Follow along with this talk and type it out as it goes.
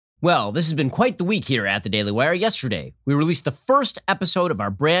Well, this has been quite the week here at the Daily Wire. Yesterday, we released the first episode of our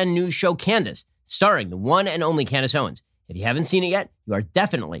brand new show, Candace, starring the one and only Candace Owens. If you haven't seen it yet, you are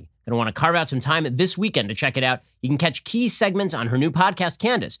definitely going to want to carve out some time this weekend to check it out. You can catch key segments on her new podcast,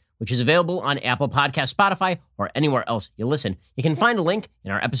 Candace, which is available on Apple Podcasts, Spotify, or anywhere else you listen. You can find a link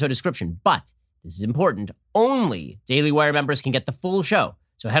in our episode description, but this is important. Only Daily Wire members can get the full show.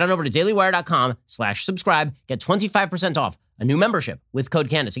 So head on over to dailywire.com/subscribe. Get 25% off a new membership with code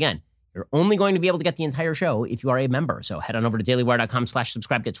Candace. Again, you're only going to be able to get the entire show if you are a member. So head on over to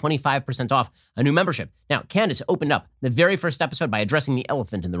dailywire.com/subscribe. Get 25% off a new membership. Now, Candace opened up the very first episode by addressing the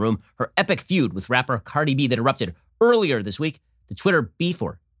elephant in the room, her epic feud with rapper Cardi B that erupted earlier this week. The Twitter beef,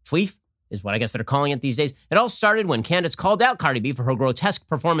 or tweef, is what I guess they're calling it these days. It all started when Candace called out Cardi B for her grotesque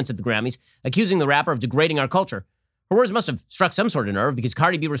performance at the Grammys, accusing the rapper of degrading our culture. Her words must have struck some sort of nerve because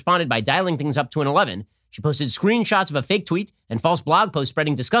Cardi B responded by dialing things up to an 11. She posted screenshots of a fake tweet and false blog posts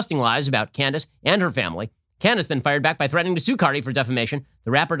spreading disgusting lies about Candace and her family. Candace then fired back by threatening to sue Cardi for defamation.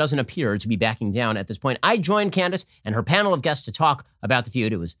 The rapper doesn't appear to be backing down at this point. I joined Candace and her panel of guests to talk about the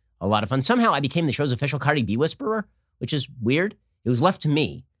feud. It was a lot of fun. Somehow I became the show's official Cardi B whisperer, which is weird. It was left to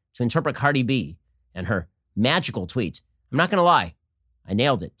me to interpret Cardi B and her magical tweets. I'm not going to lie. I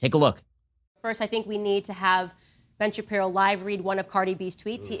nailed it. Take a look. First, I think we need to have Ben Shapiro live read one of Cardi B's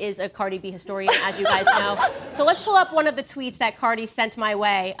tweets. He is a Cardi B historian, as you guys know. So let's pull up one of the tweets that Cardi sent my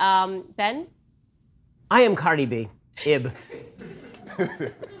way. Ben? I am Cardi B. Ib.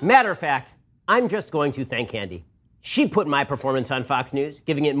 Matter of fact, I'm just going to thank Candy. She put my performance on Fox News,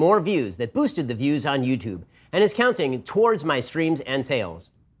 giving it more views that boosted the views on YouTube, and is counting towards my streams and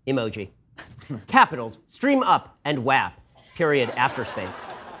sales. Emoji. Capitals, stream up and WAP. Period, after space.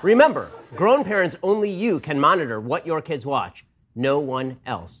 Remember, grown parents, only you can monitor what your kids watch. No one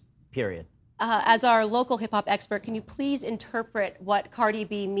else. Period. As our local hip-hop expert, can you please interpret what Cardi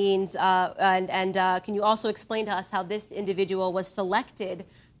B means? And can you also explain to us how this individual was selected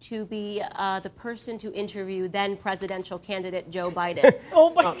to be the person to interview then presidential candidate Joe Biden?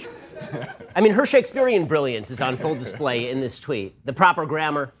 I mean, her Shakespearean brilliance is on full display in this tweet. The proper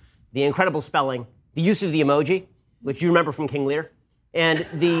grammar, the incredible spelling, the use of the emoji, which you remember from King Lear, and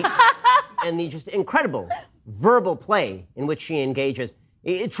the just incredible verbal play in which she engages.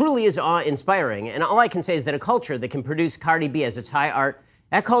 It truly is awe-inspiring, and all I can say is that a culture that can produce Cardi B as its high art,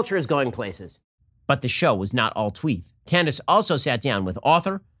 that culture is going places. But the show was not all tweet. Candace also sat down with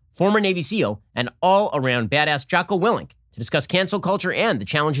author, former Navy SEAL, and all-around badass Jocko Willink to discuss cancel culture and the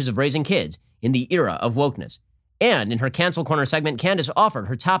challenges of raising kids in the era of wokeness. And in her Cancel Corner segment, Candace offered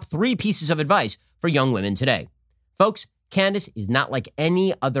her top 3 pieces of advice for young women today. Folks, Candace is not like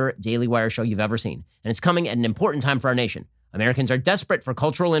any other Daily Wire show you've ever seen, and it's coming at an important time for our nation. Americans are desperate for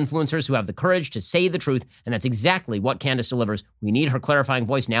cultural influencers who have the courage to say the truth, and that's exactly what Candace delivers. We need her clarifying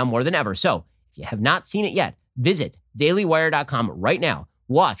voice now more than ever. So, if you have not seen it yet, visit dailywire.com right now.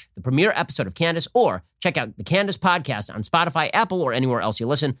 Watch the premiere episode of Candace or check out the Candace podcast on Spotify, Apple, or anywhere else you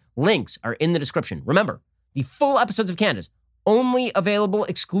listen. Links are in the description. Remember, the full episodes of Candace only available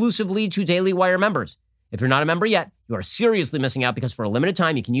exclusively to Daily Wire members. If you're not a member yet, you are seriously missing out because for a limited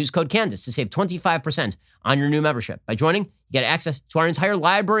time, you can use code Candace to save 25% on your new membership. By joining, you get access to our entire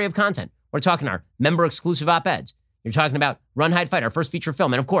library of content. We're talking our member-exclusive op-eds. You're talking about Run, Hide, Fight, our first feature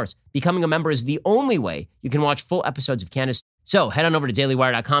film. And of course, becoming a member is the only way you can watch full episodes of Candace. So head on over to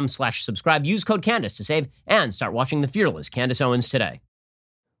dailywire.com/subscribe, use code Candace to save, and start watching the fearless Candace Owens today.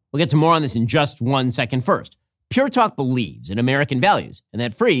 We'll get to more on this in just 1 second. First, Pure Talk believes in American values, and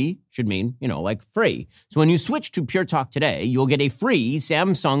that free should mean, like free. So when you switch to Pure Talk today, you'll get a free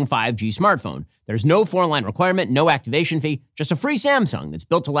Samsung 5G smartphone. There's no 4-line requirement, no activation fee, just a free Samsung that's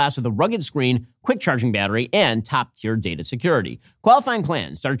built to last with a rugged screen, quick charging battery, and top-tier data security. Qualifying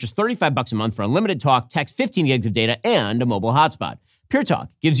plans start at just $35 a month for unlimited talk, text, 15 gigs of data, and a mobile hotspot. Pure Talk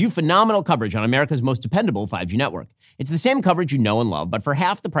gives you phenomenal coverage on America's most dependable 5G network. It's the same coverage you know and love, but for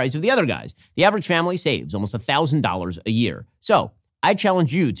half the price of the other guys. The average family saves almost $1,000 a year. So I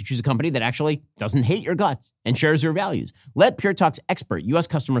challenge you to choose a company that actually doesn't hate your guts and shares your values. Let Pure Talk's expert U.S.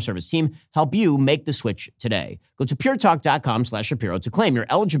 customer service team help you make the switch today. Go to puretalk.com/Shapiro to claim your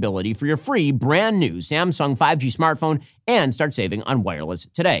eligibility for your free brand new Samsung 5G smartphone and start saving on wireless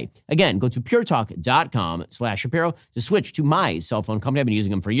today. Again, go to puretalk.com/Shapiro to switch to my cell phone company. I've been using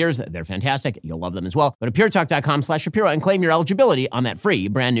them for years. They're fantastic. You'll love them as well. Go to puretalk.com/Shapiro and claim your eligibility on that free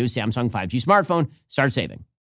brand new Samsung 5G smartphone. Start saving.